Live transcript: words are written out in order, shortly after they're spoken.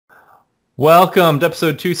Welcome to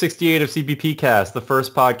episode 268 of CppCast, the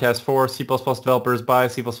first podcast for C++ developers by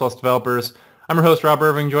C++ developers. I'm your host, Rob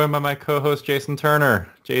Irving, joined by my co-host, Jason Turner.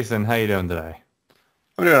 Jason, how you doing today?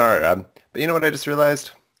 I'm doing all right, Rob. But you know what I just realized?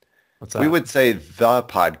 What's that? We would say the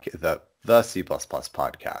C++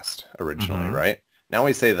 podcast originally, right? Now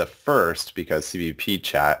we say the first because CVP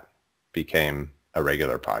Chat became a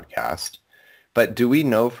regular podcast. But do we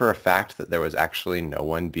know for a fact that there was actually no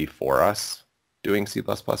one before us doing C++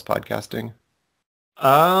 podcasting?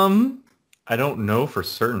 I don't know for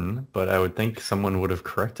certain, but I would think someone would have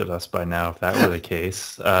corrected us by now if that were the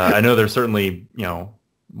case. I know there's certainly,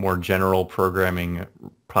 more general programming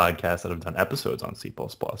podcasts that have done episodes on C++,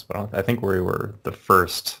 but I think we were the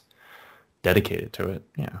first dedicated to it.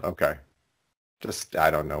 Yeah. Okay. I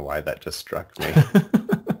don't know why that just struck me.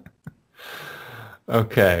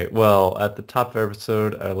 Okay, well, at the top of the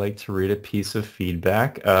episode, I'd like to read a piece of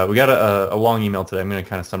feedback. We got a long email today. I'm going to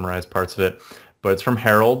kind of summarize parts of it, but it's from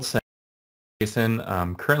Harold saying, Jason,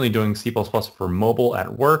 I'm currently doing C++ for mobile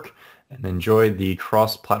at work and enjoyed the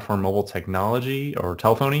cross-platform mobile technology or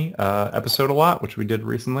telephony episode a lot, which we did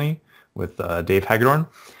recently with Dave Hagedorn.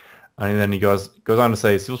 And then he goes on to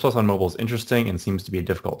say, C++ on mobile is interesting and seems to be a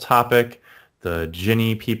difficult topic. The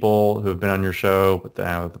Ginny people who have been on your show, but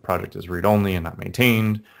now the project is read-only and not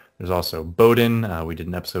maintained. There's also Bowden. We did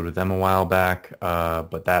an episode with them a while back,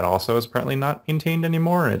 but that also is apparently not maintained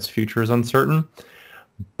anymore, and its future is uncertain.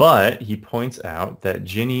 But he points out that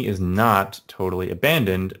Ginny is not totally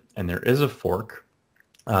abandoned, and there is a fork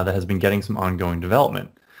that has been getting some ongoing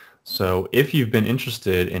development. So if you've been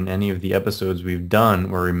interested in any of the episodes we've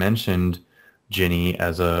done where we mentioned Ginny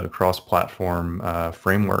as a cross-platform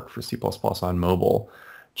framework for C++ on mobile,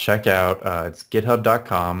 check out it's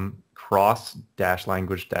github.com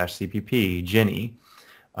cross-language-cpp Ginny.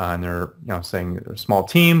 And they're saying they're a small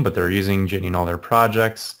team, but they're using Ginny in all their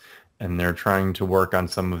projects, and they're trying to work on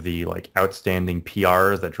some of the outstanding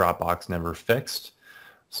PRs that Dropbox never fixed.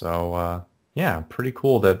 So yeah, pretty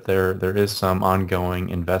cool that there is some ongoing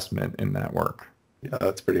investment in that work. Yeah,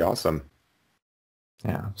 that's pretty awesome.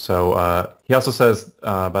 Yeah. So he also says,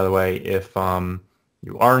 by the way, if you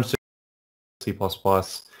are interested in C++,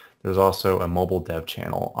 there's also a mobile dev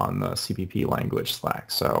channel on the CPP language Slack.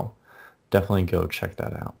 So definitely go check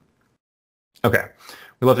that out. Okay.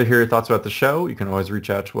 We'd love to hear your thoughts about the show. You can always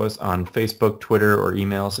reach out to us on Facebook, Twitter, or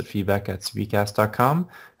email us at feedback@cppcast.com.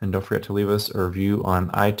 And don't forget to leave us a review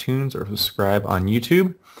on iTunes or subscribe on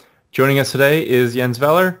YouTube. Joining us today is Jens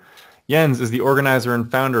Veller. Jens is the organizer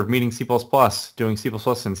and founder of Meeting C++, doing C++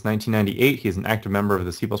 since 1998. He is an active member of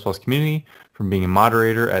the C++ community, from being a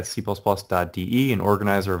moderator at cplus.de and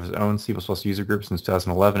organizer of his own C++ user group since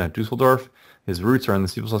 2011 at Dusseldorf. His roots are in the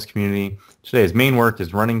C++ community. Today, his main work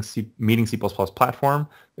is running Meeting C++ platform,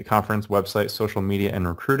 the conference, website, social media, and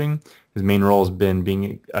recruiting. His main role has been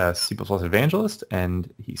being a C++ evangelist,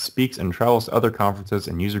 and he speaks and travels to other conferences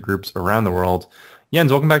and user groups around the world.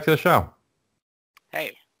 Jens, welcome back to the show.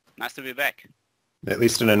 Hey. Nice to be back. At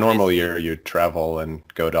least in a normal year, you travel and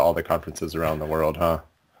go to all the conferences around the world, huh?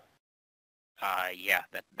 Yeah,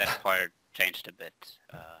 that part changed a bit.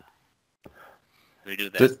 We'll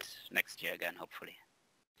do that next year again, hopefully.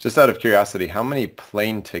 Just out of curiosity, how many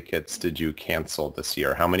plane tickets did you cancel this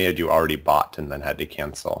year? How many had you already bought and then had to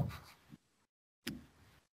cancel?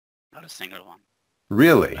 Not a single one.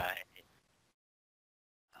 Really? I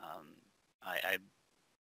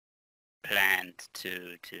planned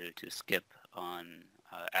to skip on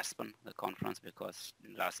Aspen, the conference, because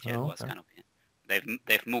last year it was kind of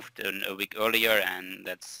they've moved in a week earlier, and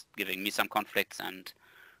that's giving me some conflicts, and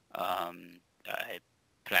I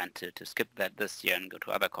planned to skip that this year and go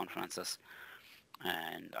to other conferences,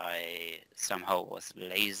 and I somehow was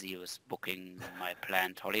lazy with booking my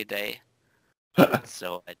planned holiday,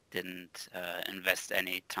 so I didn't invest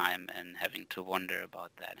any time in having to wonder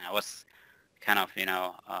about that. And I was kind of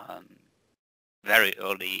very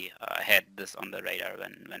early had this on the radar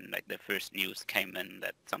when the first news came in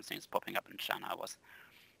that something's popping up in China. I was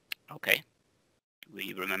okay.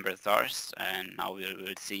 We remember SARS, and now we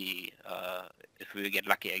will see if we get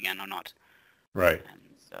lucky again or not. Right. And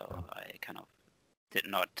so I kind of did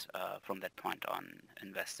not, from that point on,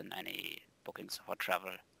 invest in any bookings for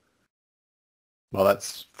travel. Well,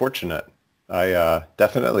 that's fortunate. I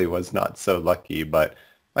definitely was not so lucky, but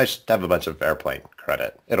I should have a bunch of airplane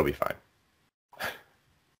credit. It'll be fine.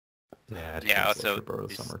 Yeah, also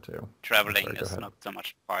summer too. Traveling is not so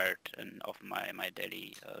much part of my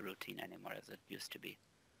daily routine anymore as it used to be.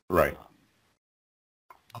 Right.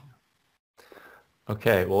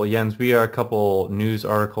 Okay, well, Jens, we have a couple news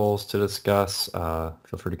articles to discuss.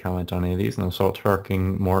 Feel free to comment on any of these, and we'll start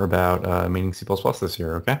talking more about Meeting C++ this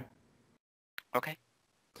year, okay? Okay.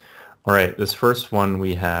 All right, this first one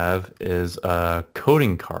we have is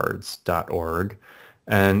codingcards.org.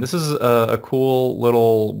 And this is a cool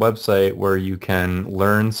little website where you can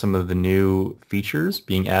learn some of the new features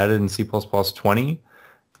being added in C++20.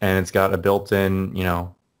 And it's got a built-in,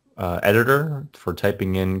 editor for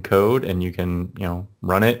typing in code, and you can,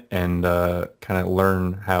 run it and kind of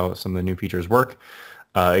learn how some of the new features work.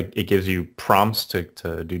 It gives you prompts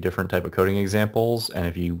to do different type of coding examples, and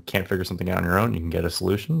if you can't figure something out on your own, you can get a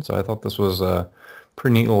solution. So I thought this was a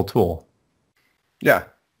pretty neat little tool. Yeah,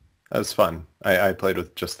 that was fun. I played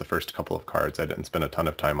with just the first couple of cards. I didn't spend a ton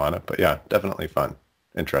of time on it, but yeah, definitely fun.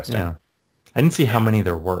 Interesting. Yeah. I didn't see how many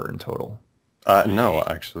there were in total. No,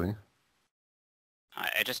 actually.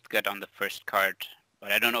 I just got on the first card,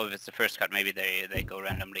 but I don't know if it's the first card. Maybe they go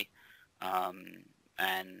randomly, and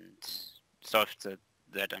solved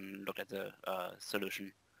that and looked at the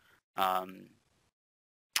solution. I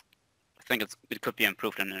think it could be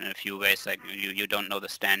improved in a few ways. Like you don't know the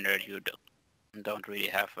standard, you don't really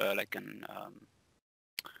have like an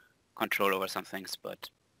control over some things, but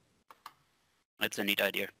it's a neat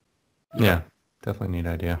idea. Yeah, definitely a neat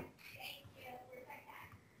idea.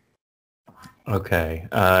 Okay,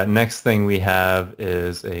 next thing we have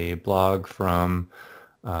is a blog from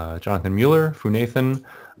Jonathan Mueller, Funathan,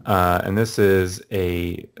 and this is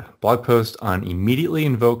a blog post on immediately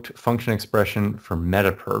invoked function expression for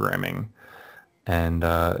metaprogramming. And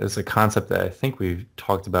it's a concept that I think we've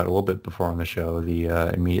talked about a little bit before on the show, the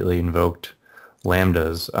immediately invoked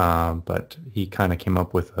lambdas, but he kind of came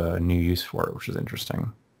up with a new use for it, which is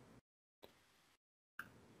interesting.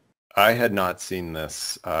 I had not seen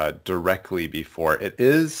this directly before. It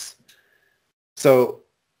is, so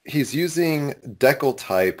he's using decal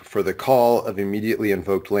type for the call of immediately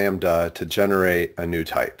invoked lambda to generate a new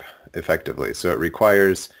type, effectively. So it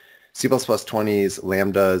requires C++20's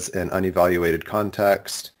lambdas in unevaluated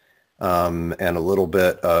context, and a little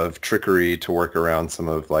bit of trickery to work around some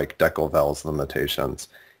of like decal-vals limitations.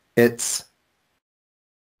 It's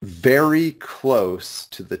very close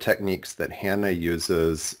to the techniques that Hannah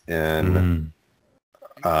uses in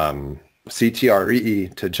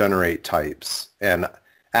CTRE to generate types. And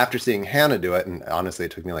after seeing Hannah do it, and honestly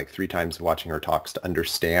it took me like 3 times watching her talks to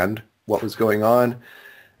understand what was going on,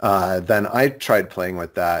 then I tried playing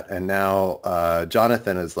with that. And now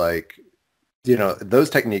Jonathan is like, those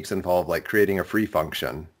techniques involve like creating a free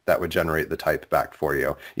function that would generate the type back for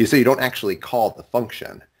you. So you don't actually call the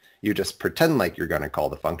function. You just pretend like you're going to call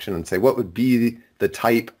the function and say, what would be the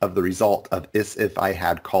type of the result of if I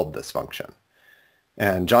had called this function?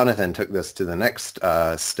 And Jonathan took this to the next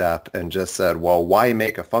step and just said, well, why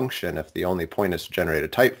make a function if the only point is to generate a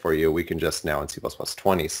type for you? We can just now in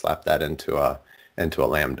C++20 slap that into a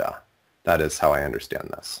lambda. That is how I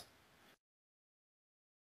understand this.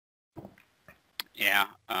 Yeah.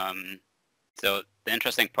 So the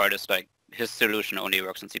interesting part is like his solution only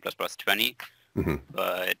works in C++20. Mm-hmm.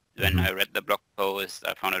 But when I read the blog post,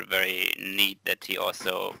 I found it very neat that he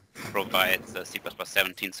also provides a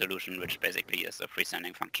C++17 solution, which basically is a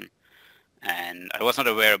freestanding function. And I was not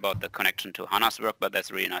aware about the connection to Hannah's work, but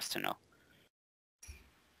that's really nice to know.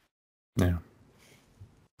 Yeah.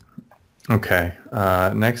 Okay.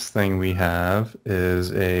 Next thing we have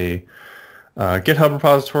is a GitHub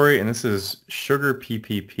repository, and this is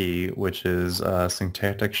SugarPPP, which is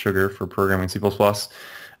syntactic sugar for programming C++.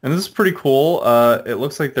 And this is pretty cool. It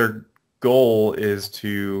looks like their goal is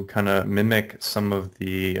to kind of mimic some of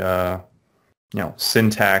the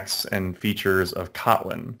syntax and features of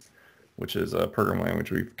Kotlin, which is a programming language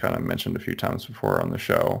we've kind of mentioned a few times before on the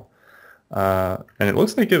show. And it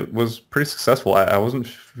looks like it was pretty successful. I wasn't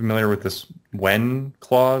familiar with this when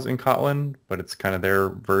clause in Kotlin, but it's kind of their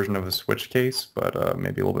version of a switch case, but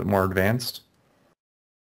maybe a little bit more advanced.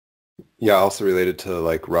 Yeah, also related to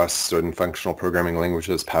like Rust and functional programming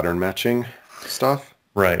languages pattern matching stuff.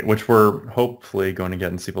 Right, which we're hopefully going to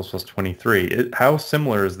get in C++23. How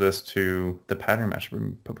similar is this to the pattern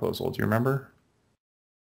matching proposal? Do you remember?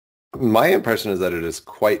 My impression is that it is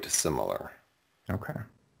quite similar. Okay.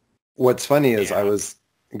 What's funny is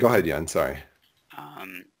Go ahead, Jan, sorry.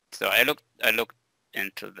 So I looked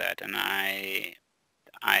into that, and I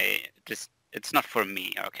just, it's not for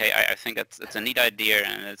me, okay? I think it's a neat idea,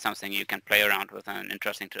 and it's something you can play around with and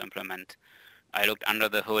interesting to implement. I looked under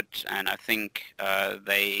the hood, and I think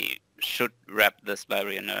they should wrap this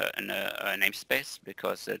library in a namespace,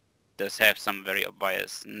 because it does have some very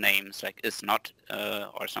obvious names, like is not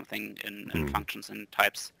or something in functions and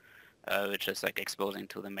types, which is like exposing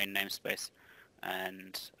to the main namespace.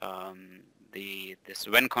 And this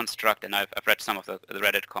when construct, and I've read some of the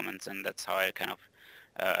Reddit comments, and that's how I kind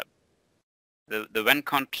of the when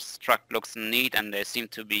construct looks neat, and they seem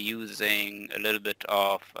to be using a little bit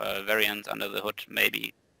of variance under the hood,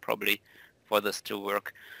 probably, for this to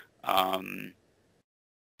work.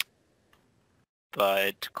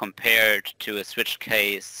 But compared to a switch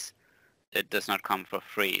case, it does not come for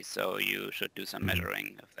free, so you should do some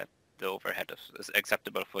measuring if that the overhead is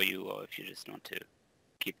acceptable for you, or if you just want to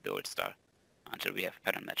keep the old style until we have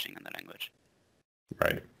pattern matching in the language.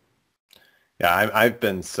 Right. Yeah, I've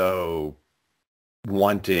been so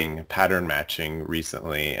wanting pattern matching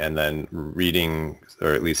recently, and then reading,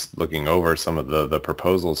 or at least looking over some of the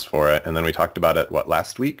proposals for it, and then we talked about it,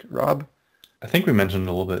 last week, Rob? I think we mentioned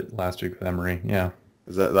a little bit last week with Emery, yeah.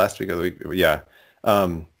 Was that last week or the week? Yeah.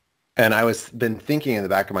 And I was been thinking in the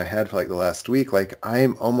back of my head for like the last week, like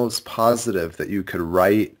I'm almost positive that you could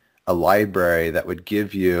write a library that would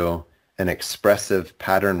give you an expressive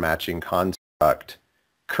pattern matching construct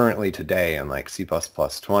currently today in like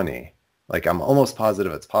C++20. Like I'm almost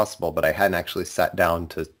positive it's possible, but I hadn't actually sat down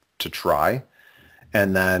to try.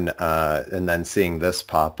 And then seeing this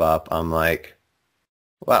pop up, I'm like,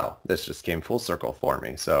 wow, this just came full circle for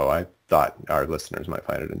me. So I thought our listeners might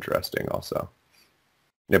find it interesting also.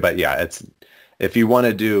 Yeah, but yeah, it's if you want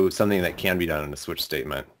to do something that can be done in a switch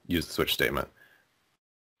statement, use the switch statement.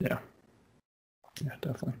 Yeah. Yeah,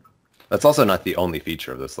 definitely. That's also not the only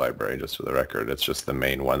feature of this library, just for the record. It's just the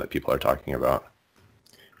main one that people are talking about.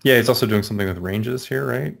 Yeah, it's also doing something with ranges here,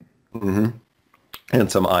 right? Mm-hmm. And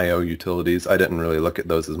some I/O utilities. I didn't really look at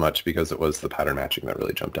those as much because it was the pattern matching that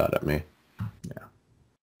really jumped out at me. Yeah.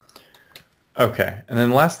 Okay, and then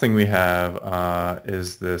the last thing we have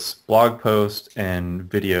is this blog post and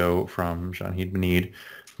video from JeanHeyd Meneid,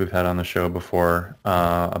 we've had on the show before,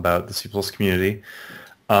 about the C++ community.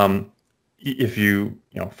 If you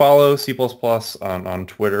follow C++ on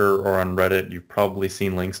Twitter or on Reddit, you've probably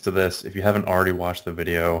seen links to this. If you haven't already watched the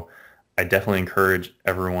video, I definitely encourage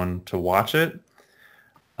everyone to watch it.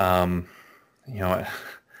 I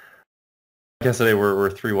guess today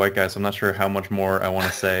we're three white guys, so I'm not sure how much more I want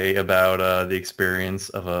to say about the experience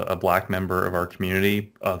of a black member of our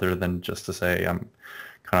community, other than just to say I'm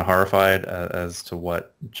kind of horrified as to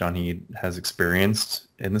what JeanHeyd has experienced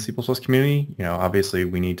in the C++ community. Obviously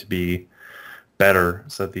we need to be better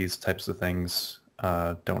so that these types of things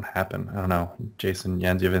don't happen. I don't know. Jason,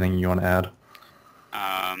 Jan, do you have anything you want to add?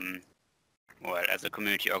 Well, as a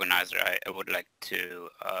community organizer, I would like to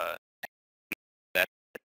that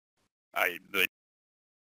I will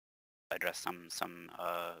address some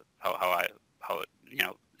how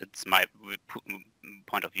it's my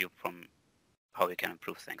point of view from how we can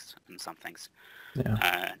improve things in some things. Yeah.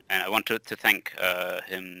 And I want to thank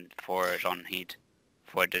him for JeanHeyd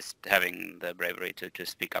for just having the bravery to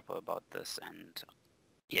speak up about this. And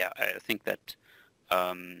yeah, I think that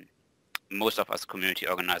most of us community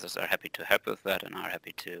organizers are happy to help with that and are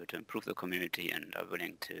happy to improve the community and are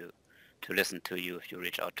willing to listen to you if you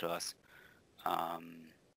reach out to us.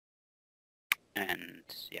 And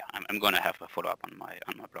yeah, I'm going to have a follow-up on my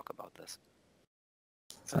blog about this.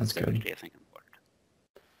 Sounds good. I think important.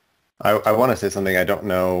 I want to say something. I don't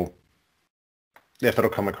know if it'll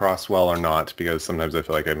come across well or not, because sometimes I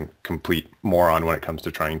feel like I'm a complete moron when it comes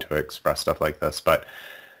to trying to express stuff like this. But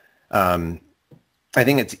I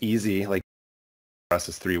think it's easy, like for us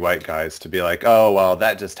as three white guys, to be like, oh, well,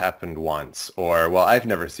 that just happened once, or, well, I've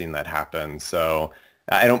never seen that happen, so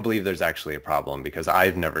I don't believe there's actually a problem because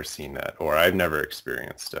I've never seen it or I've never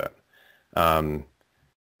experienced it. And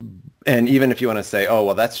even if you want to say, oh,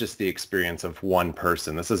 well, that's just the experience of one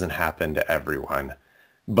person, this doesn't happen to everyone.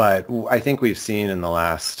 But I think we've seen in the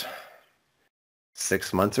last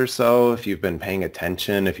 6 months or so, if you've been paying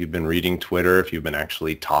attention, if you've been reading Twitter, if you've been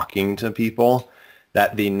actually talking to people,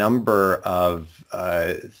 that the number of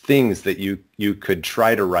things that you could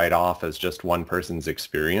try to write off as just one person's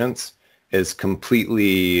experience is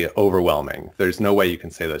completely overwhelming. There's no way you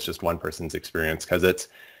can say that's just one person's experience, because it's,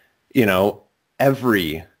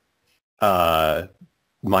 every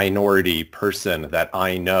minority person that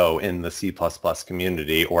I know in the C++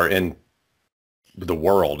 community or in the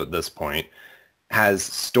world at this point has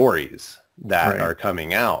stories that are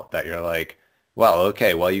coming out that you're like, well,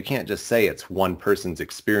 okay, well, you can't just say it's one person's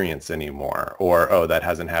experience anymore, or, oh, that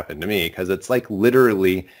hasn't happened to me, because it's like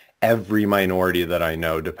literally every minority that I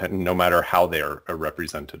know, no matter how they are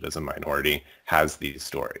represented as a minority, has these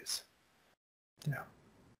stories. Yeah.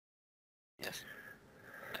 Yes.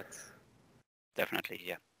 That's definitely,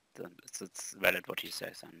 yeah. It's valid what he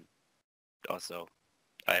says, and also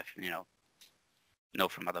I've, know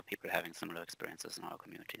from other people having similar experiences in our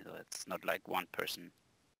community, so it's not like one person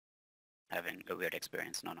having a weird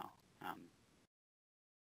experience. No.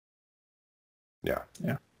 Yeah.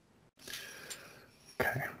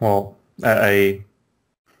 Okay. Well, I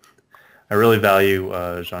really value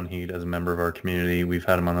JeanHeyd as a member of our community. We've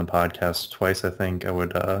had him on the podcast twice, I think. I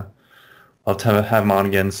would love to have him on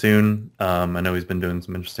again soon. I know he's been doing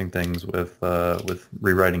some interesting things with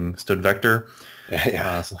rewriting std vector.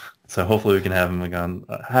 Yeah. So hopefully we can have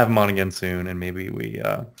him on again soon, and maybe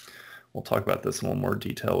we'll talk about this in a little more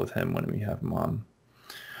detail with him when we have him on.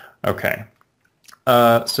 Okay.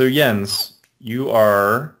 So Jens, you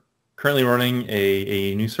are currently running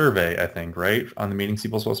a new survey, I think, right, on the Meeting C++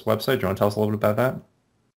 website. Do you want to tell us a little bit about that?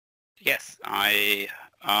 Yes,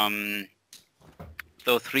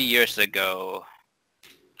 so 3 years ago,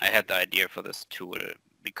 I had the idea for this tool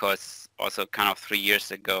because also kind of 3 years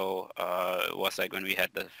ago was like when we had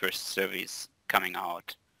the first surveys coming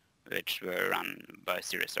out, which were run by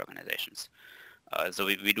serious organizations. So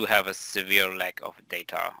we do have a severe lack of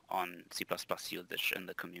data on C++ usage in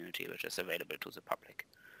the community, which is available to the public.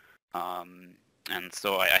 And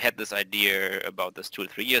so I had this idea about this tool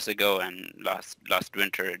 3 years ago, and last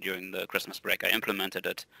winter during the Christmas break I implemented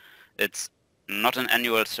it. It's not an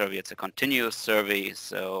annual survey, it's a continuous survey,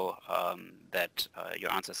 so that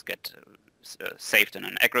your answers get saved in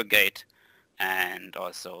an aggregate and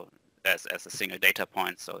also as a single data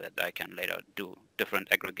point, so that I can later do different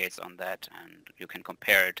aggregates on that and you can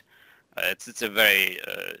compare it. It's a very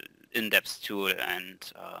in-depth tool,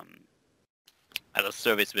 and other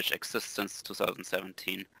surveys which exist since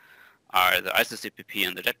 2017 are the IsoCPP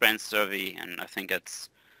and the JetBrains survey, and I think it's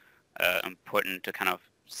important to kind of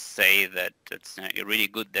say that it's really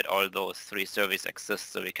good that all those three surveys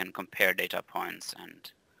exist so we can compare data points.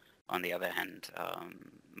 And on the other hand,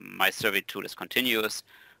 my survey tool is continuous.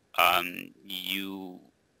 You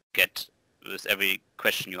get with every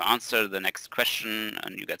question you answer the next question,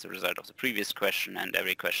 and you get the result of the previous question, and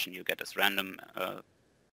every question you get is random.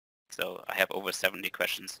 So I have over 70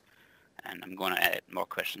 questions, and I'm going to add more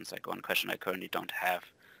questions. Like one question I currently don't have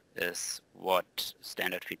is what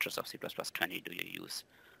standard features of C++20 do you use?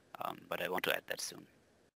 But I want to add that soon.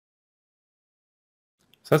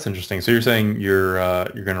 So that's interesting. So you're saying you're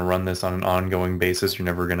going to run this on an ongoing basis. You're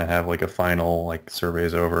never going to have like a final like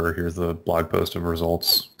survey's over, here's the blog post of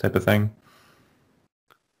results type of thing?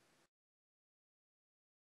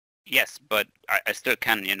 Yes, but I still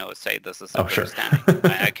can, say this is a good standing.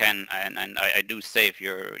 I can, and I do save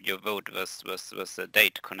your vote with a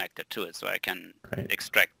date connected to it, so I can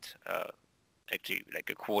extract actually like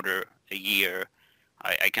a quarter, a year.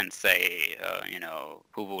 I can say,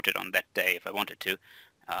 who voted on that day if I wanted to.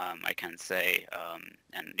 I can say,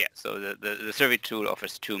 and yeah, so the survey tool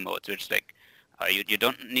offers two modes, which like you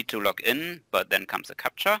don't need to log in, but then comes a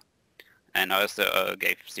CAPTCHA. And I also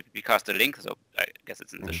gave CppCast a link, so I guess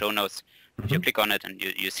it's in the show notes. If you click on it and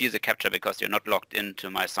you see the CAPTCHA, because you're not logged into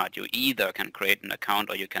my site, you either can create an account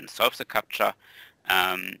or you can solve the CAPTCHA.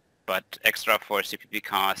 But extra for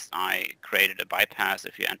CppCast, I created a bypass.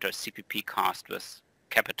 If you enter CppCast with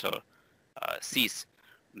capital C's,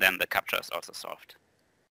 then the CAPTCHA is also solved.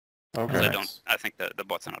 Okay. So I think the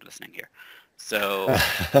bots are not listening here. So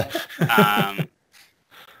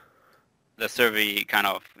the survey kind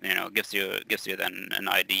of gives you then an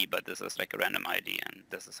ID, but this is like a random ID, and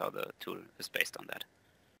this is how the tool is based on that.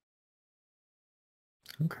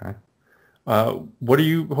 Okay. What are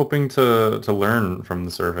you hoping to learn from the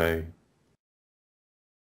survey?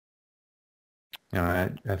 I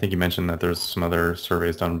think you mentioned that there's some other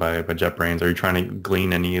surveys done by JetBrains. Are you trying to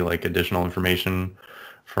glean any like additional information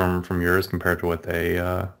from yours compared to what they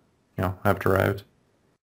have derived?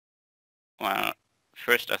 Well,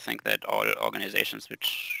 first I think that all organizations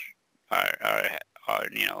which are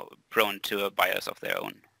prone to a bias of their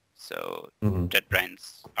own. So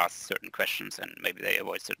JetBrains asks certain questions and maybe they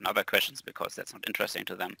avoid certain other questions because that's not interesting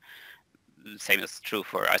to them. Same is true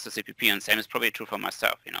for IsoCPP, and same is probably true for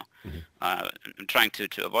myself. I'm trying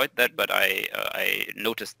to avoid that, but I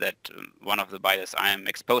noticed that one of the bias I am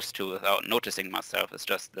exposed to without noticing myself is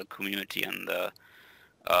just the community and the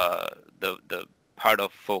part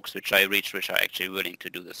of folks which I reach, which are actually willing to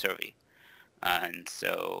do the survey. And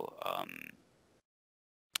so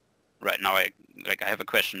right now I have a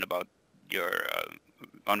question about your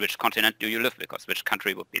on which continent do you live, because which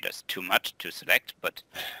country would be just too much to select, but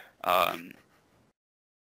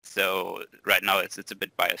so right now it's a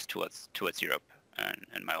bit biased towards Europe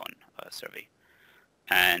in my own survey.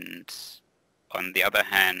 And on the other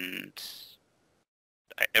hand,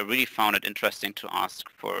 I really found it interesting to ask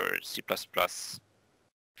for C++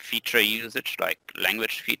 feature usage, like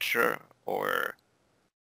language feature or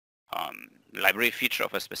library feature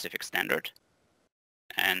of a specific standard,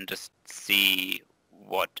 and just see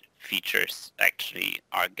what features actually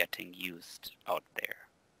are getting used out there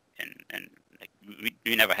in like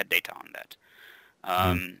we never had data on that.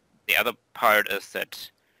 The other part is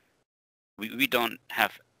that we don't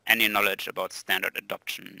have any knowledge about standard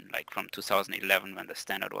adoption, like from 2011 when the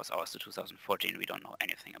standard was ours to 2014. We don't know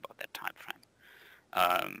anything about that time frame.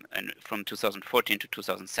 And from 2014 to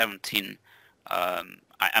 2017,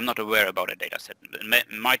 I'm not aware about a data set.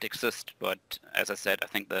 It might exist, but as I said, I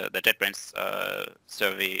think the JetBrains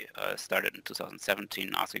survey started in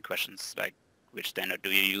 2017, asking questions like, which standard do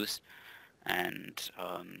you use? And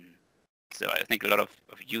so I think a lot of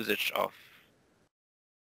usage of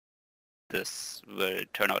this will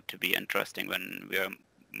turn out to be interesting when we are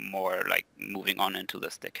more like moving on into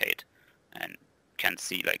this decade and can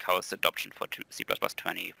see like how is adoption for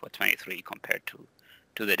C++20 for 23 compared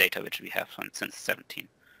to the data which we have since 17.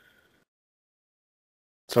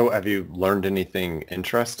 So have you learned anything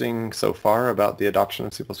interesting so far about the adoption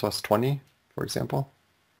of C++20, for example?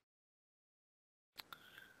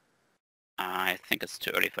 I think it's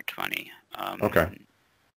too early for 20. Okay.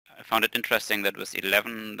 I found it interesting that with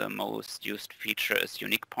 11, the most used feature is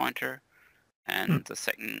unique pointer, and the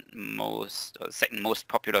second most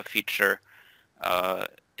popular feature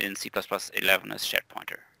in C++11 is shared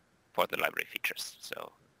pointer for the library features.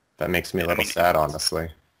 So that makes me a little sad, honestly.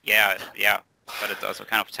 Yeah, but it's also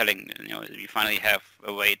kind of telling, we finally have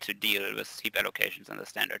a way to deal with heap allocations in the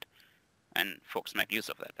standard, and folks make use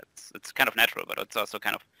of that. It's kind of natural, but it's also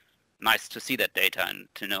kind of nice to see that data and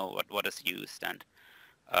to know what is used. And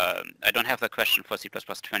I don't have the question for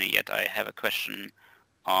C++20 yet. I have a question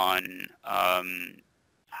on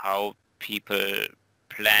how people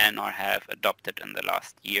plan or have adopted in the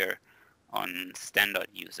last year on standard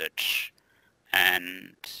usage.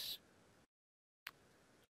 And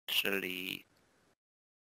actually,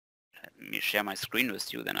 let me share my screen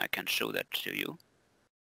with you, then I can show that to you.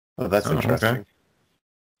 Oh, that's interesting. Okay.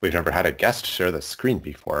 We've never had a guest share the screen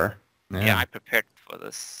before. Yeah, I prepared for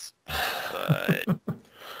this, but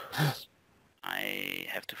I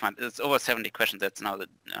have to find. It's over 70 questions. That's now that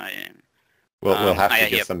we'll have to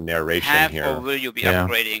get some narration here. Or will you be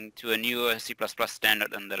upgrading to a newer C++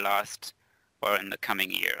 standard in the last or in the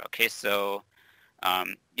coming year? Okay, so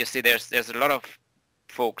you see, there's a lot of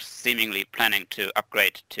folks seemingly planning to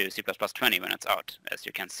upgrade to C++20 when it's out, as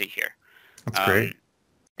you can see here. That's great.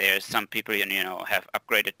 There's some people, have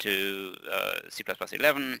upgraded to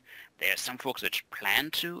C++11. There are some folks which plan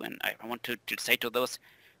to, and I want to say to those,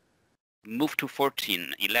 move to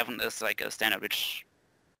 14. 11 is like a standard which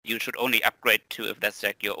you should only upgrade to if that's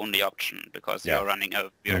like your only option, because you're running a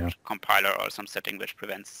weird compiler or some setting which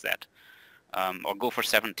prevents that. Or go for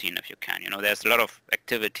 17 if you can. There's a lot of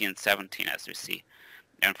activity in 17, as we see.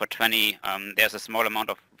 And for 20, there's a small amount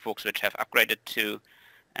of folks which have upgraded to.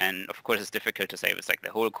 And of course, it's difficult to say if it's like the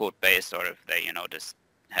whole code base or if they, just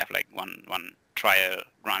have like one trial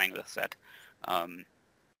running with that.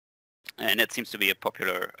 And it seems to be a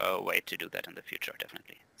popular way to do that in the future,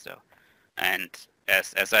 definitely. So, and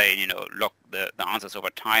as I, log the answers over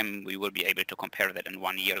time, we will be able to compare that in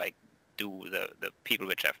 1 year. Like, do the people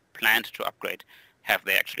which have planned to upgrade, have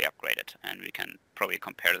they actually upgraded? And we can probably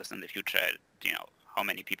compare this in the future. How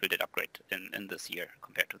many people did upgrade in this year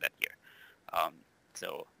compared to that year?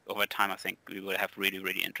 So over time, I think we will have really,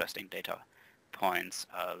 really interesting data points,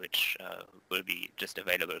 which will be just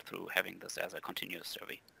available through having this as a continuous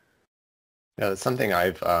survey. Yeah, that's something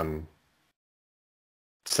I've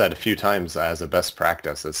said a few times as a best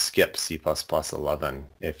practice is skip C++11.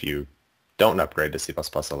 If you don't upgrade to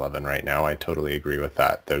C++11 right now, I totally agree with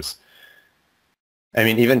that.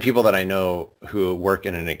 Even people that I know who work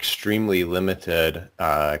in an extremely limited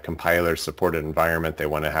compiler-supported environment, they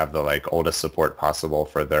want to have the oldest support possible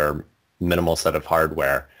for their minimal set of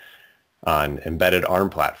hardware on embedded ARM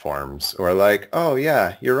platforms, or like, oh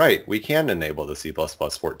yeah, you're right, we can enable the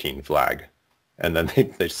C++14 flag. And then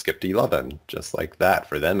they skipped 11, just like that.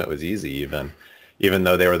 For them, it was easy, even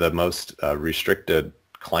though they were the most restricted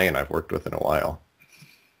client I've worked with in a while.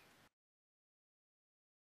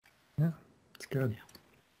 Yeah, that's good.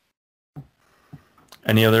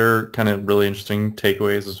 Any other kind of really interesting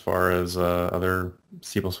takeaways as far as other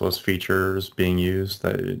C++ features being used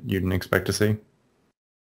that you didn't expect to see?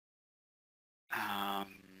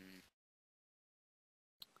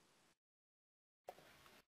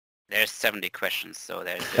 There's 70 questions, so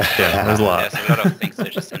there's there's a lot. There's a lot of things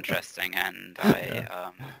which is interesting, and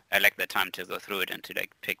I like the time to go through it and to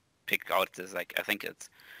pick out this. I think it's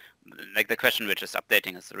the question which is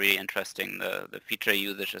updating is really interesting. The feature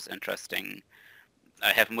usage is interesting.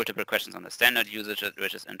 I have multiple questions on the standard usage,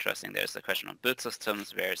 which is interesting. There's a question on build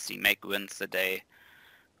systems where CMake wins the day.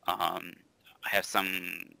 I have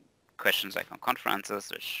some questions on conferences,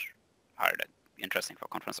 which are be interesting for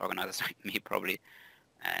conference organizers like me probably,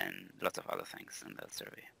 and lots of other things in that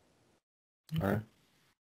survey. All right.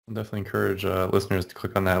 I'll definitely encourage listeners to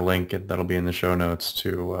click on that link, and that'll be in the show notes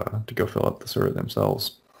to go fill out the survey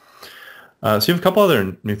themselves. So you have a couple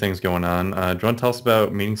other new things going on. Do you want to tell us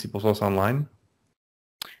about Meeting C++ Online?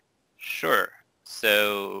 Sure.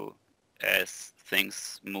 So as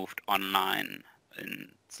things moved online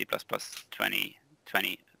in C++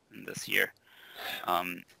 2020 this year,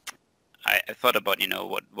 I thought about,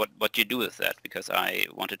 what you do with that, because I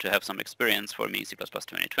wanted to have some experience for Meeting C++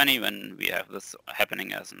 2020 when we have this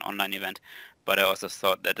happening as an online event, but I also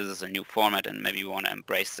thought that this is a new format and maybe we want to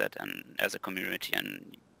embrace that and as a community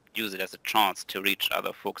and use it as a chance to reach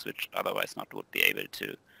other folks which otherwise not would be able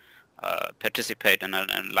to participate in a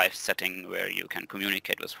live setting where you can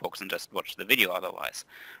communicate with folks and just watch the video otherwise,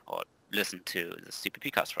 or listen to the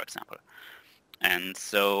CppCast, for example. And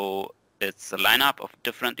so it's a lineup of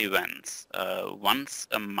different events. Once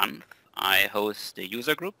a month, I host a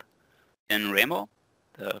user group in Remo,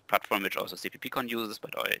 the platform which also CppCon uses,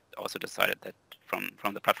 but I also decided that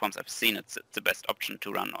from the platforms I've seen, it's the best option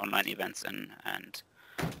to run online events in. And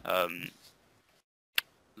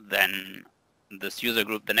then this user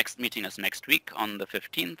group, the next meeting is next week on the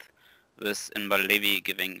 15th, with Inbal Levi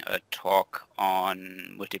giving a talk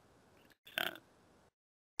on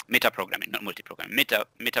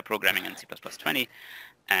metaprogramming in C++ 20.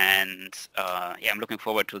 And I'm looking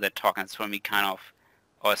forward to that talk. And it's for me kind of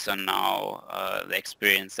also now the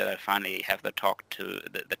experience that I finally have the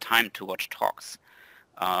time to watch talks.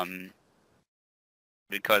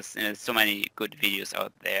 Because there's so many good videos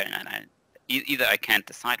out there, and either I can't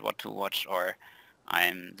decide what to watch, or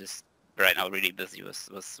I'm just right now really busy with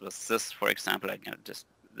this, for example. This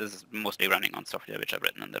is mostly running on software which I've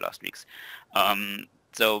written in the last weeks.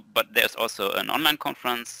 But there's also an online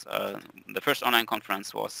conference. The first online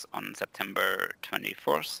conference was on September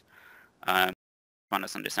 24th. One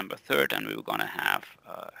is on December 3rd, and we were going to have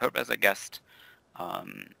Herb as a guest.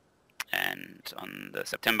 And on the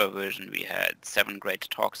September version, we had 7 great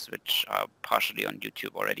talks, which are partially on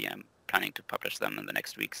YouTube already. I'm planning to publish them in the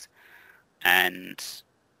next weeks. And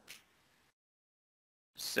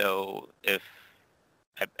so if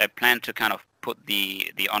I plan to kind of put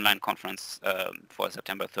the online conference for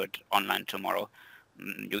September 3rd online tomorrow.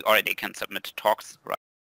 You already can submit talks, right?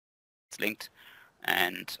 It's linked.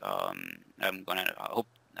 And I hope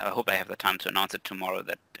I have the time to announce it tomorrow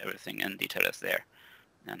that everything in detail is there.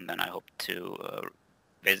 And then I hope to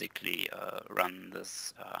basically run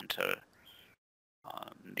this until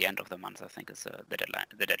the end of the month. I think is the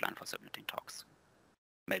deadline for submitting talks.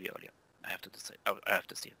 Maybe earlier. I have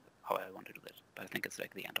to see how I want to do that. But I think it's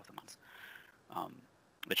like the end of the month,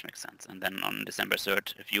 which makes sense. And then on December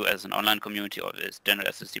 3rd, if you as an online community or as general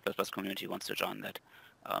as the C++ community wants to join that,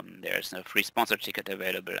 there's a free sponsor ticket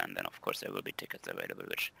available, and then of course there will be tickets available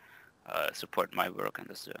which support my work and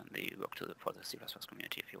the work for the C++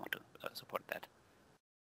 community if you want to support that.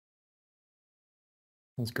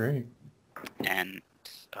 That's great. And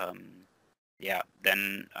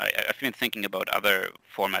then I've been thinking about other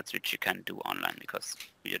formats which you can do online, because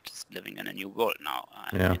we are just living in a new world now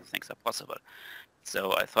and new things are possible.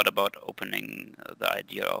 So I thought about opening the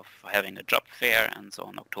idea of having a job fair, and so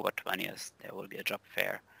on October 20th there will be a job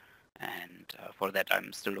fair. And for that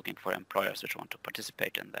I'm still looking for employers which want to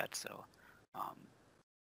participate in that. So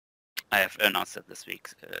I have announced it this week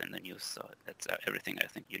in the news, so that's everything I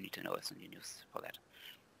think you need to know is in the news for that.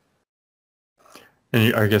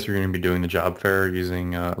 And I guess you're going to be doing the job fair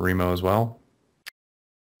using Remo as well?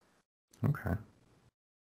 Okay. I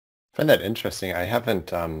find that interesting. I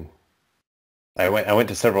haven't... I went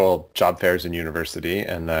to several job fairs in university,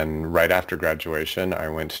 and then right after graduation, I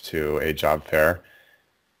went to a job fair.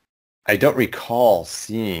 I don't recall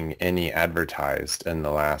seeing any advertised in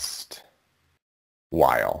the last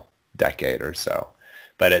decade or so.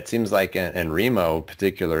 But it seems like in Remo,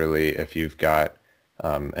 particularly if you've got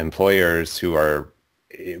employers who are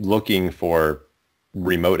looking for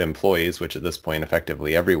remote employees, which at this point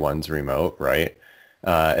effectively everyone's remote, right?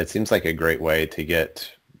 It seems like a great way to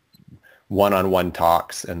get one-on-one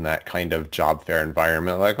talks in that kind of job fair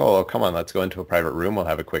environment. Like, oh, come on, let's go into a private room. We'll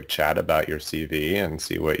have a quick chat about your CV and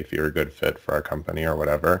see if you're a good fit for our company or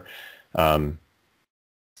whatever.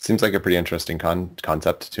 Seems like a pretty interesting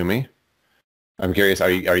concept to me. I'm curious, are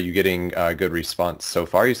you getting a good response so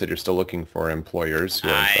far? You said you're still looking for employers who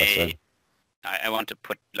are interested. I want to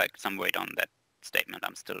put like some weight on that statement.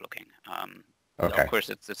 I'm still looking. Okay. Of course,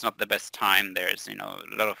 it's not the best time. There's a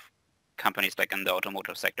lot of companies like in the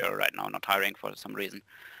automotive sector right now not hiring for some reason,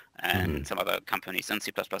 and some other companies in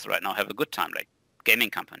C++ right now have a good time, like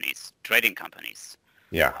gaming companies, trading companies.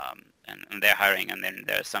 Yeah. and they're hiring, and then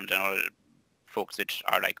there's some general folks which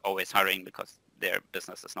are like always hiring because their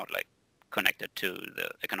business is not like connected to the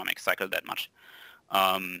economic cycle that much.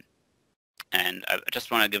 And I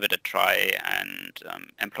just want to give it a try, and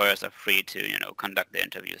employers are free to, conduct the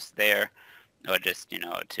interviews there, or just,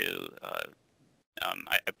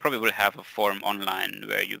 I probably will have a form online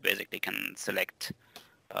where you basically can select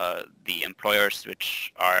the employers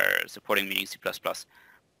which are supporting Meaning C++,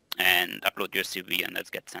 and upload your CV, and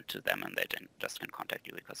that gets sent to them, and they just can contact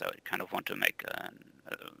you, because I kind of want to make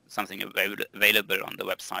something available on the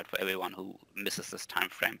website for everyone who misses this time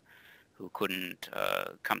frame, who couldn't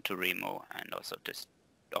come to Remo, and also just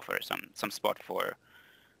offer some spot for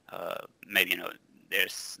maybe,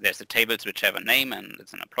 there's the tables which have a name, and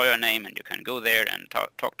it's an employer name, and you can go there and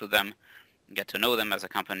talk to them, and get to know them as a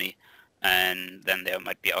company, and then there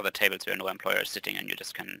might be other tables where no employer is sitting, and you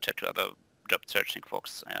just can chat to other job searching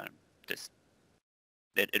folks.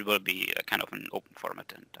 It will be a kind of an open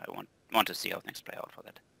format, and I want to see how things play out for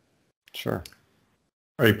that. Sure.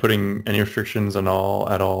 Are you putting any restrictions at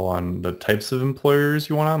all on the types of employers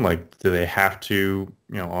you want on? Like, do they have to,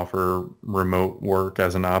 offer remote work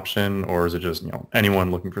as an option, or is it just,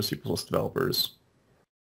 anyone looking for C++ developers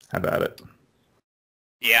have at it?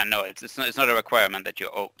 Yeah, no, it's not a requirement that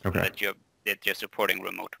you're supporting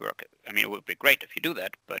remote work. I mean, it would be great if you do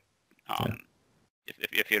that, but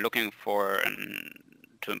if you're looking for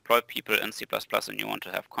to employ people in C++ and you want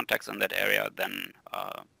to have contacts in that area, then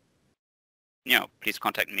please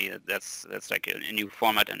contact me. That's like a new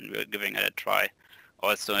format, and we're giving it a try.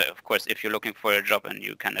 Also, of course, if you're looking for a job and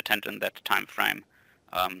you can attend in that time frame,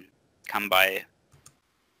 come by,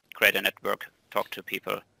 create a network, talk to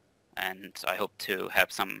people, and I hope to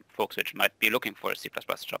have some folks which might be looking for a C++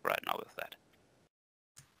 job right now with that.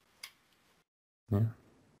 Yeah.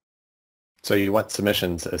 So you want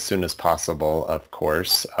submissions as soon as possible, of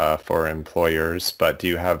course, for employers, but do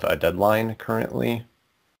you have a deadline currently?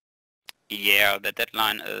 Yeah, the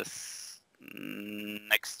deadline is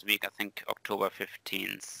next week, I think October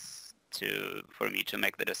 15th, for me to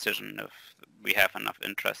make the decision if we have enough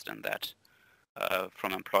interest in that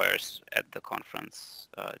from employers at the conference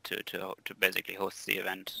to basically host the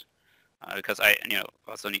event, because I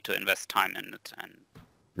also need to invest time in it. And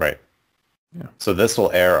right. Yeah. So this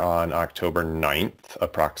will air on October 9th,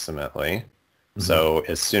 approximately. Mm-hmm. So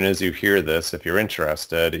as soon as you hear this, if you're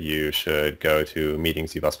interested, you should go to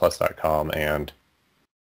meetingcplus.com and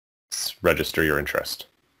register your interest.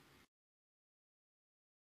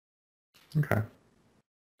 Okay.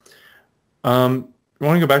 I want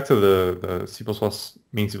to go back to the C++,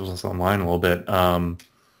 Meaning C++ Online a little bit.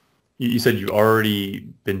 You said you've already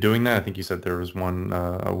been doing that. I think you said there was one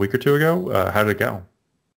a week or two ago. How did it go?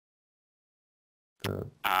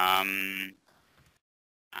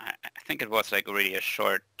 I think it was like really a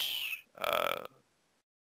short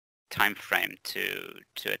time frame to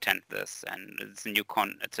attend this, and it's a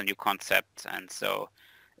new concept, and so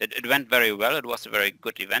it went very well. It was a very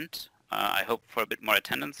good event. I hope for a bit more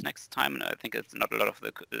attendance next time, and I think it's not a lot of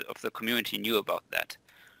the community knew about that.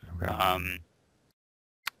 Okay.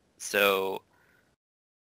 So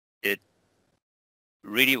it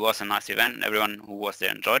really was a nice event, and everyone who was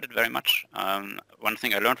there enjoyed it very much. One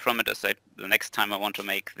thing I learned from it is that the next time I want to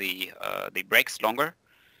make the breaks longer,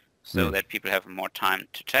 so that people have more time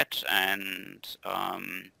to chat, and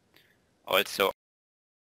also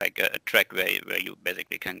like a track where you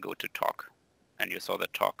basically can go to talk, and you saw the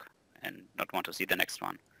talk and not want to see the next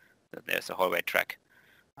one. So there's a hallway track,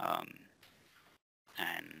 and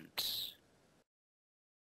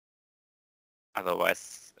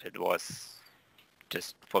otherwise it was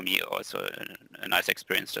just for me also a nice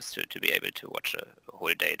experience just to be able to watch a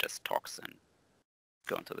whole day just talks and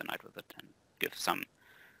go into the night with it and give some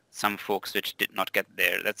folks which did not get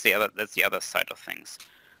there. That's the other side of things.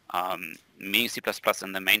 Meaning C++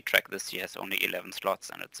 in the main track this year has only 11 slots,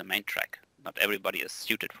 and it's a main track. Not everybody is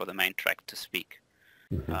suited for the main track to speak.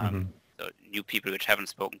 Mm-hmm. So new people which haven't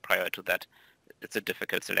spoken prior to that, it's a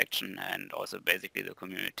difficult selection, and also basically the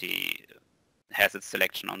community has its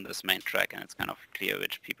selection on this main track, and it's kind of clear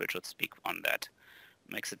which people should speak on that.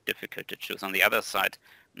 Makes it difficult to choose. On the other side,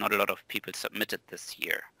 not a lot of people submitted this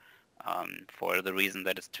year, for the reason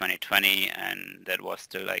that it's 2020, and that was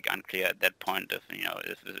still like unclear at that point if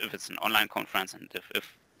it's an online conference, and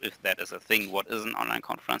if that is a thing, what is an online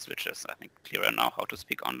conference, which is I think clearer now how to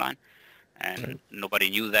speak online, and right. Nobody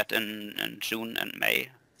knew that in June and May.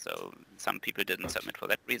 So some people didn't submit for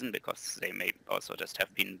that reason, because they may also just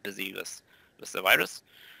have been busy with the virus.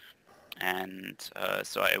 And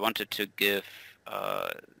so I wanted to give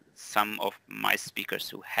some of my speakers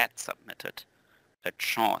who had submitted a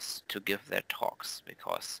chance to give their talks,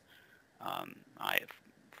 because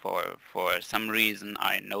For some reason,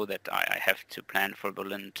 I know that I have to plan for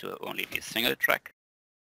Berlin to only be single track,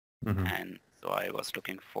 and so I was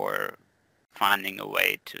looking for finding a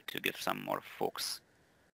way to give some more folks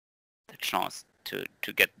the chance to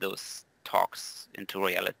get those talks into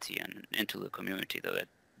reality and into the community, so that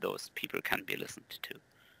those people can be listened to.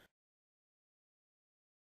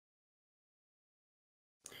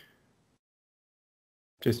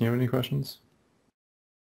 Jason, you have any questions?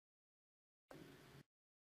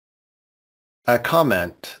 A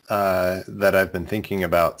comment that I've been thinking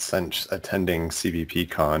about since attending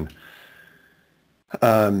CppCon.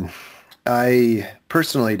 I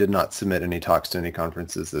personally did not submit any talks to any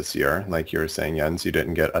conferences this year. Like you were saying, Jens, you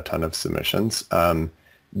didn't get a ton of submissions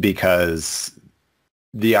because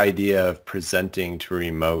the idea of presenting to a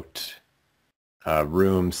remote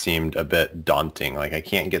room seemed a bit daunting. Like I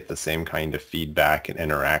can't get the same kind of feedback and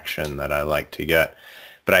interaction that I like to get.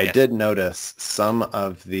 But I did notice some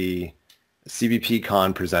of the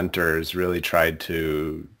CppCon presenters really tried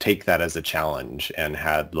to take that as a challenge and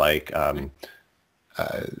had like,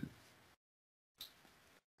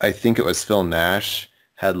 I think it was Phil Nash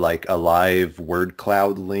had like a live word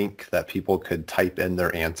cloud link that people could type in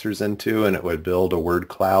their answers into, and it would build a word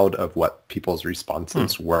cloud of what people's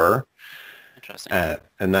responses were. Interesting.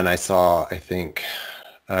 And then I saw, I think,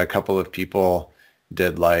 a couple of people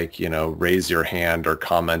did like, you know, raise your hand or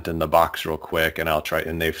comment in the box real quick, and I'll try.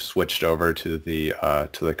 And they've switched over to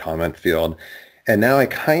the comment field. And now I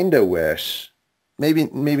kind of wish, maybe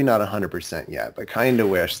not 100% yet, but kind of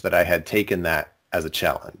wish that I had taken that as a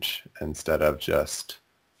challenge instead of just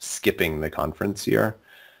skipping the conference year.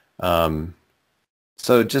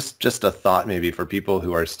 So just a thought maybe for people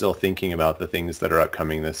who are still thinking about the things that are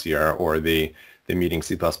upcoming this year, or the Meeting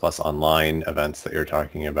C++ online events that you're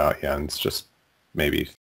talking about, Jens, just maybe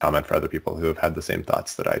comment for other people who have had the same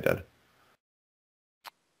thoughts that I did.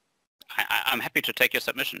 I'm happy to take your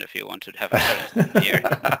submission if you want to have a here,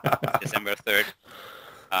 December 3rd.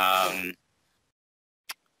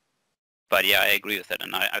 But yeah, I agree with that,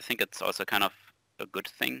 and I think it's also kind of a good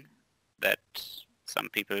thing that some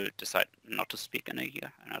people decide not to speak in a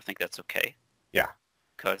year, and I think that's okay. Yeah.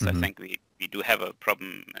 Because I think we do have a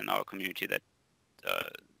problem in our community that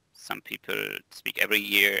some people speak every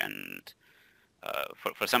year, and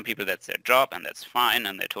for some people that's their job, and that's fine,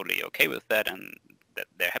 and they're totally okay with that, and that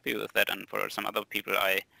they're happy with that. And for some other people,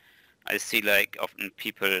 I see like often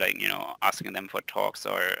people like, you know, asking them for talks,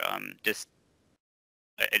 or just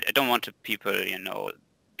I don't want people, you know,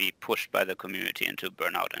 be pushed by the community into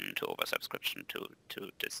burnout and into oversubscription to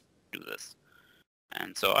just do this.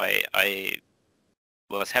 And so I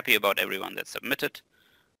was happy about everyone that submitted.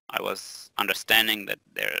 I was understanding that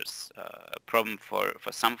there's a problem for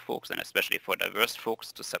some folks, and especially for diverse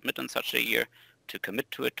folks, to submit in such a year, to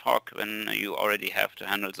commit to a talk when you already have to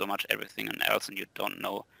handle so much everything else, and you don't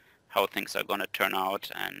know how things are going to turn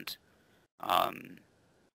out. And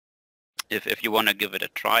if you want to give it a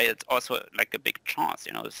try, it's also like a big chance,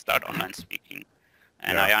 you know, to start online speaking.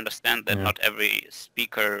 And I understand that not every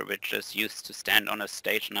speaker which is used to stand on a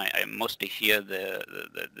stage, and I mostly hear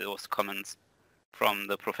those comments from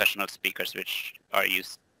the professional speakers which are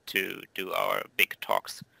used to do our big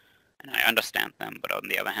talks. And I understand them, but on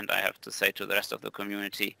the other hand, I have to say to the rest of the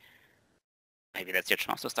community, maybe that's your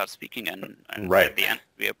chance to start speaking. And at the end,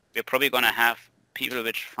 we're probably going to have people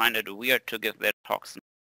which find it weird to give their talks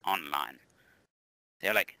online.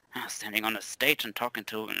 They're like, standing on a stage and talking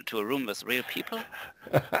to a room with real people?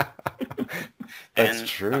 That's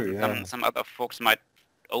true, yeah. Some other folks might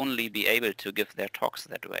only be able to give their talks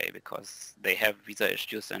that way because they have visa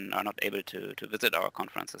issues and are not able to visit our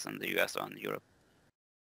conferences in the US or in Europe.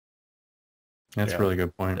 That's a really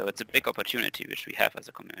good point. So it's a big opportunity which we have as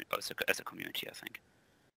a community, I think.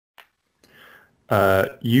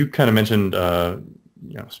 You kind of mentioned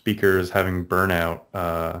you know, speakers having burnout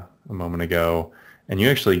a moment ago, and you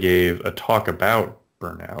actually gave a talk about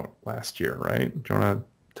burnout last year, right? Do you want to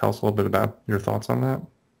tell us a little bit about your thoughts on that?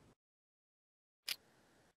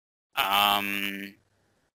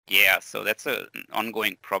 Yeah, so that's an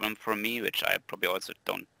ongoing problem for me, which I probably also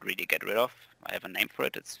don't really get rid of. I have a name for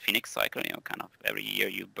it. It's Phoenix Cycle. You know, kind of every year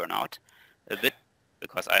you burn out a bit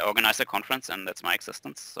because I organize a conference and that's my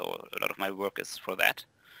existence. So a lot of my work is for that.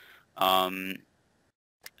 And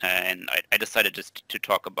I decided just to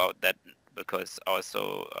talk about that because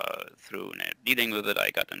also through dealing with it,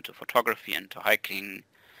 I got into photography, into hiking,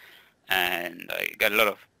 and I got a lot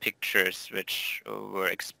of pictures which were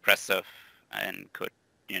expressive and could,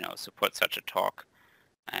 you know, support such a talk.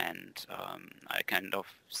 And I kind of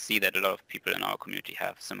see that a lot of people in our community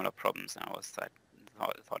have similar problems, and I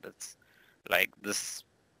thought it's like this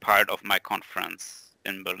part of my conference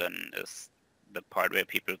in Berlin is the part where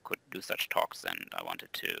people could do such talks, and I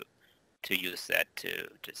wanted to use that to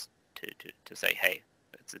say, hey,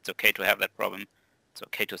 it's okay to have that problem. It's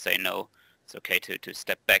okay to say no. It's okay to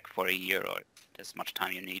step back for a year or as much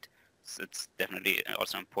time you need. So it's definitely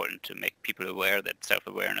also important to make people aware that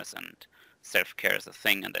self-awareness and self-care is a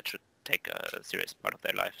thing, and that should take a serious part of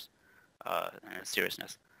their lives,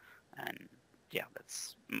 seriousness. And yeah,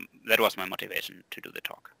 that was my motivation to do the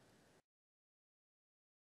talk.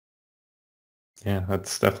 Yeah,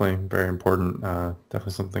 that's definitely very important.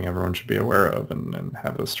 Definitely something everyone should be aware of and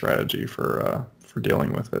have a strategy for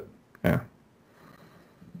dealing with it. Yeah.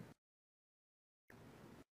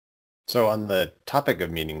 So on the topic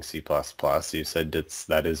of meeting C++, you said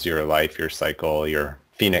that is your life, your cycle, your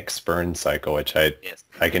Phoenix burn cycle, which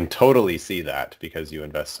I can totally see that because you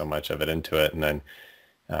invest so much of it into it, and then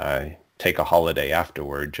take a holiday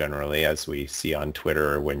afterward, generally, as we see on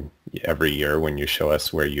Twitter every year when you show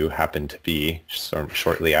us where you happen to be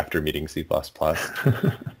shortly after meeting C++.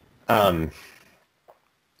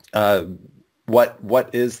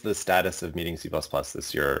 What is the status of meeting C++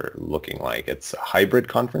 this year looking like? It's a hybrid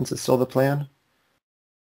conference is still the plan?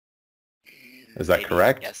 Is that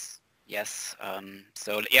correct? Yes.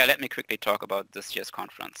 So yeah, let me quickly talk about this year's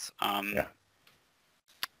conference.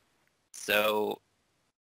 So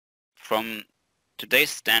from today's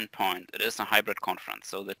standpoint, it is a hybrid conference.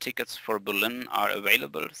 So the tickets for Berlin are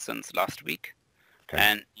available since last week,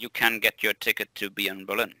 and you can get your ticket to be in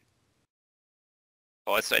Berlin.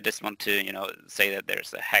 Also, I just want to say that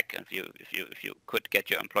there's a hack. If you could get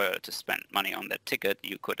your employer to spend money on that ticket,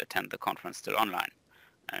 you could attend the conference still online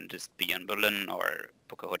and just be in Berlin or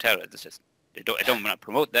book a hotel. It's just I don't want to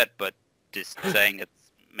promote that, but just saying it's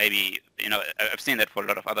maybe I've seen that for a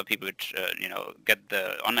lot of other people which get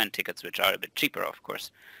the online tickets, which are a bit cheaper, of course,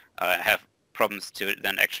 have problems to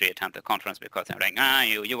then actually attend the conference because they're like,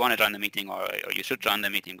 you want to join the meeting or you should join the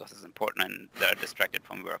meeting because it's important, and they're distracted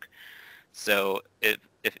from work. So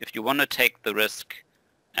if you want to take the risk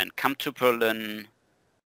and come to Berlin,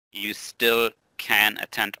 you still can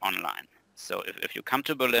attend online. So if you come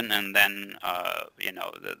to Berlin and then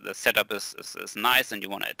the setup is nice and you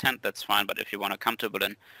want to attend, that's fine. But if you want to come to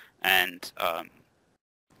Berlin and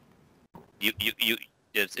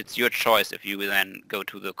it's your choice if you then go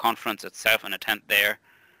to the conference itself and attend there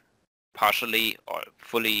partially or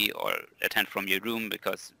fully, or attend from your room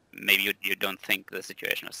because maybe you don't think the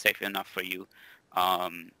situation is safe enough for you.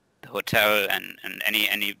 The hotel and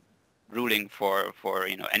any ruling for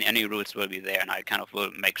any rules will be there, and I kind of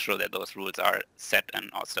will make sure that those rules are set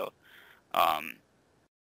and also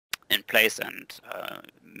in place, and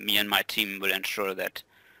me and my team will ensure that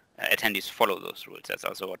attendees follow those rules. That's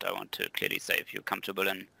also what I want to clearly say. If you come to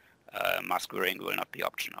Berlin, mask wearing will not be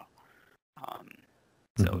optional.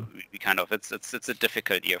 So we kind of it's a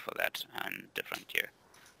difficult year for that, and different year.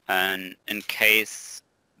 And in case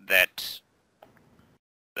that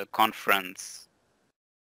the conference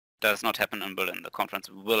does not happen in Berlin, the conference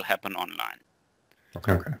will happen online.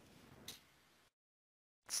 Okay.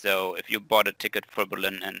 So if you bought a ticket for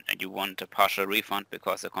Berlin and you want a partial refund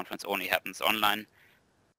because the conference only happens online,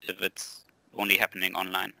 if it's only happening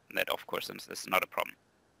online, that of course is not a problem.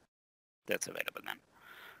 That's available then.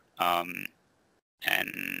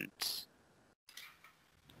 And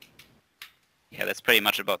yeah, that's pretty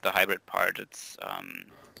much about the hybrid part. It's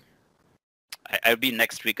I'll be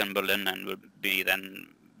next week in Berlin and will be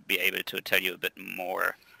able to tell you a bit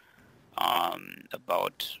more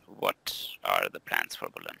about what are the plans for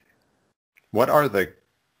Berlin. What are the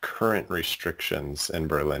current restrictions in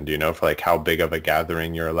Berlin? Do you know for how big of a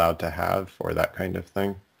gathering you're allowed to have or that kind of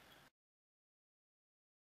thing?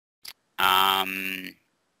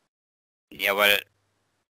 Yeah, well,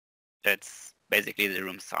 it's basically the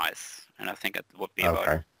room size, and I think it would be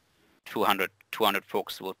about 200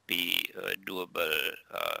 folks would be doable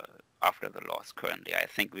after the laws currently. I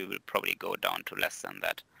think we will probably go down to less than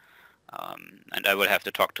that. And I will have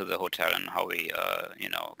to talk to the hotel and how we,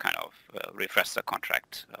 refresh the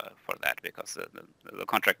contract for that, because the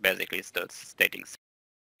contract basically is still stating,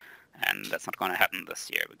 and that's not going to happen this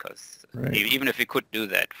year because even if we could do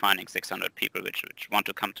that, finding 600 people which want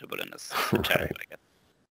to come to Berlin is a challenge, I guess.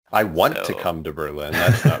 I want to come to Berlin.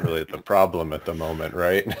 That's not really the problem at the moment,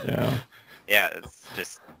 right? Yeah, it's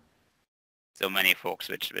just so many folks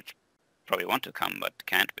which probably want to come but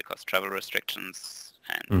can't because travel restrictions,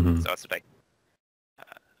 and it's also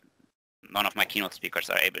none of my keynote speakers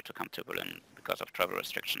are able to come to Berlin because of travel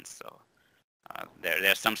restrictions. So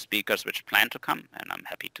there are some speakers which plan to come, and I'm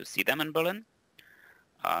happy to see them in Berlin.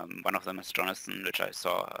 One of them is Jonathan, which I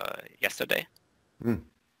saw yesterday. Oh,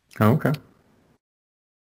 okay.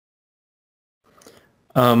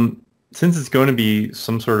 Since it's going to be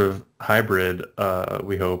some sort of hybrid,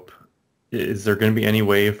 we hope, is there going to be any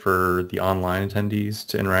way for the online attendees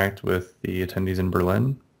to interact with the attendees in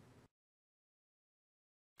Berlin?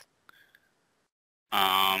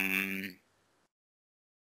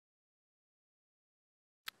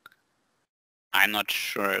 I'm not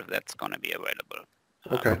sure if that's going to be available.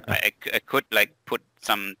 Okay. I could like put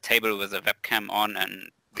some table with a webcam on and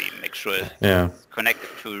we make sure it's Yeah. connected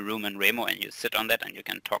to a room in Remo and you sit on that and you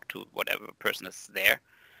can talk to whatever person is there.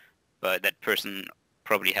 But that person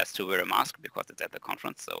probably has to wear a mask because it's at the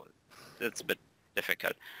conference, so it's a bit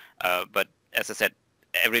difficult. But as I said,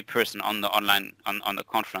 every person on the online on the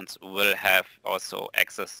conference will have also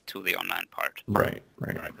access to the online part. Right.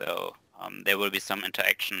 So there will be some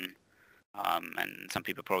interaction, and some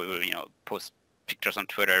people probably will, post pictures on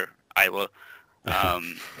Twitter. I will,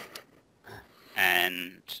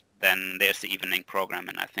 and then there's the evening program,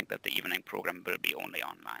 and I think that the evening program will be only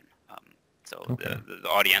online. So Okay. the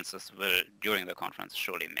audiences will, during the conference,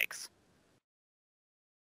 surely mix.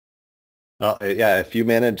 Well, yeah, if you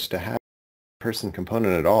manage to have a person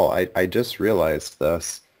component at all, I just realized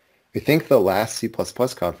this. I think the last C++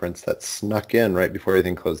 conference that snuck in right before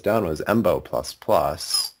everything closed down was Embo++.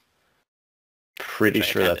 Pretty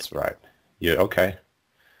sure that's right. Yeah, okay.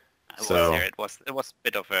 I was there. It was a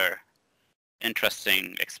bit of a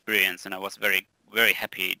interesting experience, and I was very, very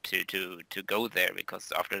happy to go there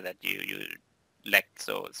because after that you lacked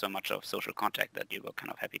so much of social contact that you were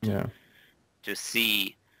kind of happy to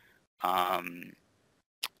see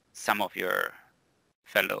some of your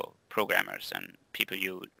fellow programmers and people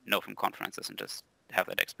you know from conferences and just have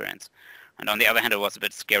that experience. And on the other hand, it was a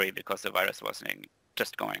bit scary because the virus was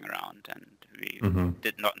just going around and we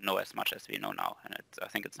did not know as much as we know now. And I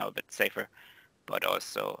think it's now a bit safer, but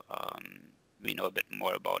also we know a bit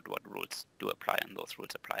more about what rules do apply, and those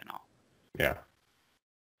rules apply now. Yeah.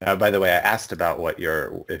 By the way, I asked about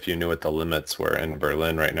if you knew what the limits were in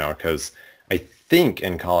Berlin right now, because I think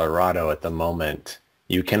in Colorado at the moment,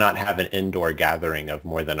 you cannot have an indoor gathering of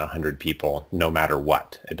more than 100 people, no matter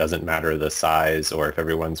what. It doesn't matter the size or if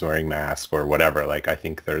everyone's wearing masks or whatever. Like, I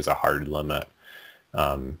think there's a hard limit.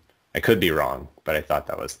 I could be wrong, but I thought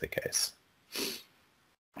that was the case.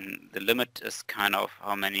 The limit is kind of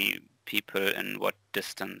how many people and what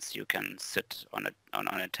distance you can sit on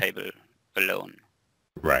a table alone.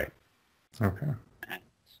 Right. Okay. And,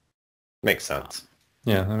 makes sense.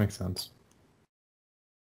 Yeah, that makes sense.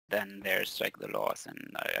 Then there's like the laws,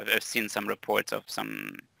 and I've seen some reports of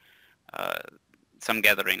some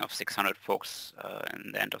gathering of 600 folks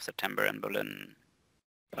in the end of September in Berlin,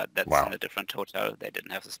 but that's in a different hotel. They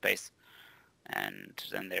didn't have the space, and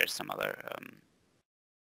then there's some other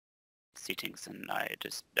seatings, and I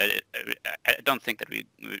don't think that we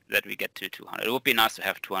get to 200. It would be nice to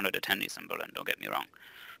have 200 attendees in Berlin. Don't get me wrong.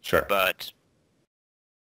 Sure. But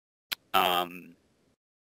I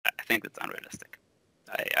think it's unrealistic.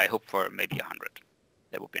 I hope for maybe 100.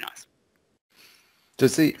 That would be nice.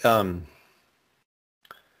 Does the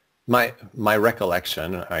my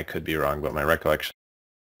recollection, I could be wrong, but my recollection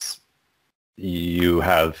is you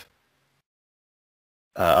have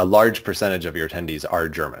a large percentage of your attendees are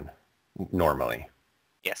German normally.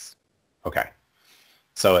 Yes. Okay.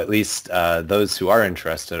 So at least those who are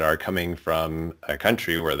interested are coming from a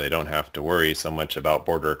country where they don't have to worry so much about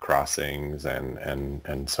border crossings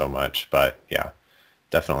and so much. But yeah,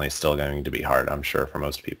 definitely still going to be hard, I'm sure, for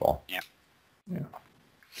most people. Yeah.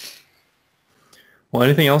 Well,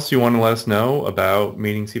 anything else you want to let us know about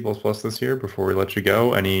meeting C++ this year before we let you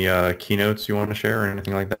go? Any keynotes you want to share or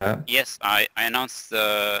anything like that? Yes, I announced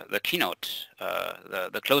the keynote,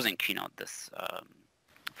 the closing keynote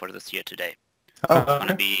for this year today. Oh, it's going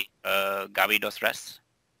to be Gabi dos Res.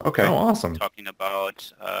 Okay. Oh, awesome. Talking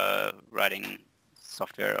about writing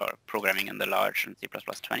software or programming in the large in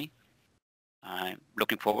C++20. I'm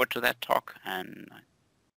looking forward to that talk, and I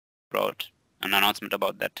wrote an announcement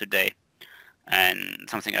about that today. And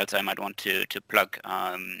something else I might want to plug,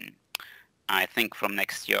 I think from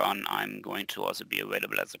next year on I'm going to also be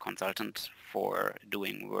available as a consultant for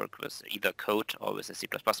doing work with either code or with the C++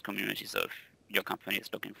 community. So if your company is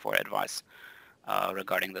looking for advice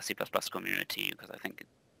regarding the C++ community, because I think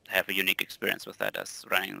I have a unique experience with that as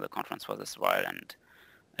running the conference for this while and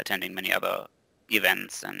attending many other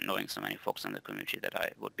events and knowing so many folks in the community, that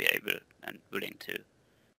I would be able and willing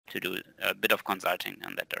to do a bit of consulting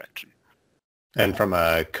in that direction. And from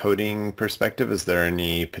a coding perspective, is there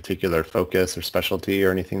any particular focus or specialty or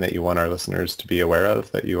anything that you want our listeners to be aware of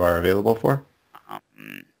that you are available for? I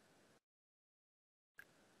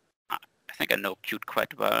think I know Qt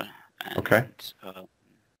quite well. And, okay.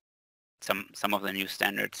 Some of the new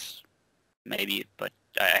standards, maybe, but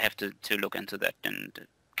I have to look into that and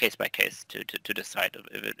case by case to decide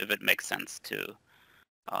if it makes sense to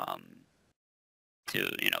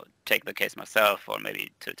take the case myself, or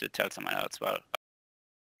maybe to tell someone else, well,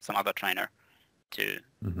 some other trainer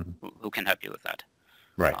who can help you with that.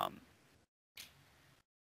 Right.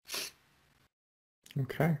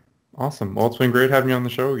 Okay. Awesome. Well, it's been great having you on the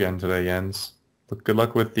show again today, Jens. Good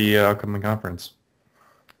luck with the upcoming conference.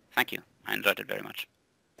 Thank you. I enjoyed it very much.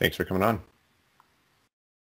 Thanks for coming on.